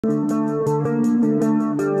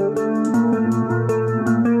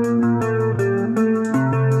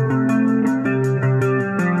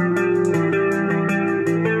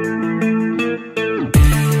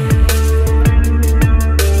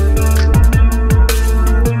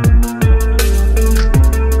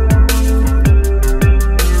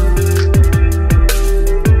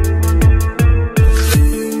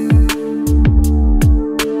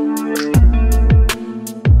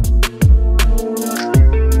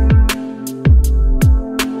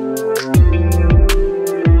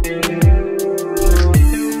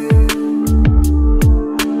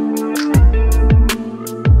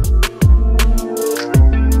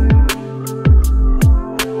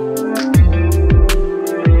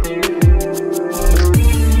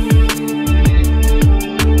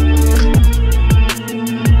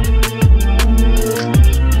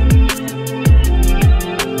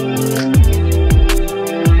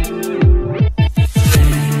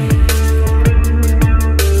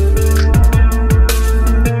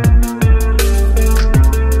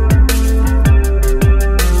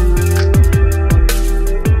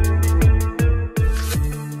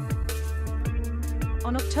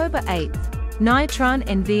November 8, Niutron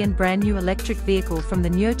NV, and brand new electric vehicle from the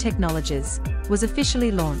Niu Technologies, was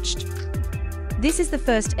officially launched. This is the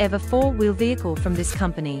first ever four-wheel vehicle from this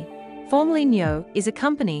company. Formerly Niu is a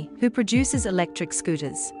company who produces electric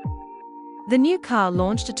scooters. The new car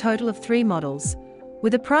launched a total of 3 models,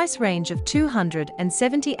 with a price range of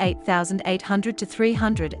 278,800 to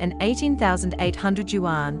 318,800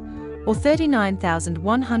 yuan, or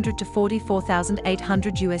 39,100 to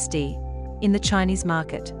 44,800 USD, in the Chinese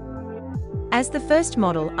market. As the first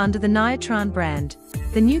model under the Niutron brand,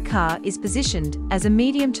 the new car is positioned as a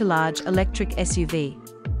medium to large electric SUV.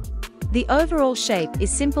 The overall shape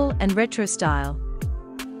is simple and retro style.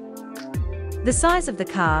 The size of the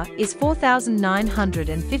car is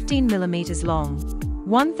 4,915 mm long,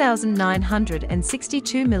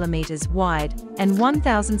 1,962 mm wide, and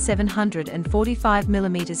 1,745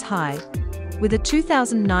 mm high, with a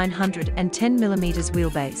 2,910 mm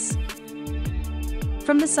wheelbase.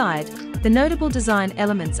 From the side, the notable design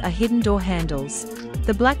elements are hidden door handles,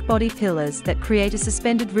 the black body pillars that create a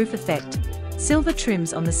suspended roof effect, silver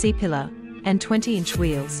trims on the C-pillar, and 20-inch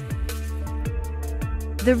wheels.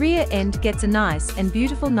 The rear end gets a nice and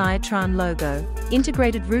beautiful Niutron logo,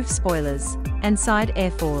 integrated roof spoilers, and side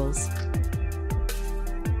airfoils.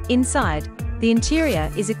 Inside, the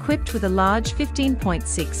interior is equipped with a large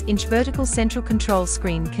 15.6-inch vertical central control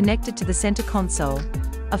screen connected to the center console,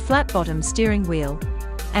 a flat-bottom steering wheel,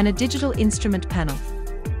 and a digital instrument panel.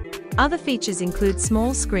 Other features include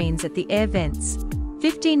small screens at the air vents,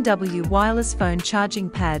 15W wireless phone charging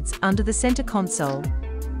pads under the center console,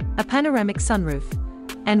 a panoramic sunroof,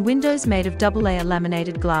 and windows made of double-layer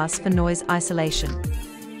laminated glass for noise isolation.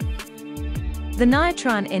 The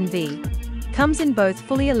Niutron NV comes in both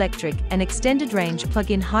fully electric and extended-range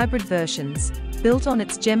plug-in hybrid versions, built on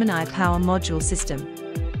its Gemini power module system.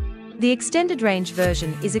 The extended-range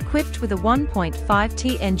version is equipped with a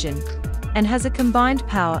 1.5T engine and has a combined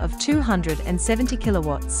power of 270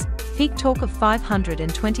 kilowatts, peak torque of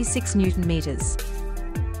 526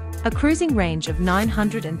 Nm, a cruising range of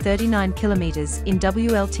 939 kilometers in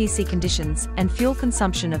WLTC conditions, and fuel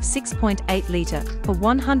consumption of 6.8 liter per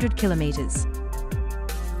 100 kilometers.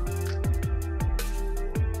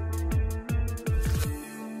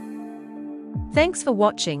 Thanks for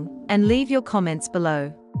watching, and leave your comments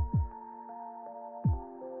below.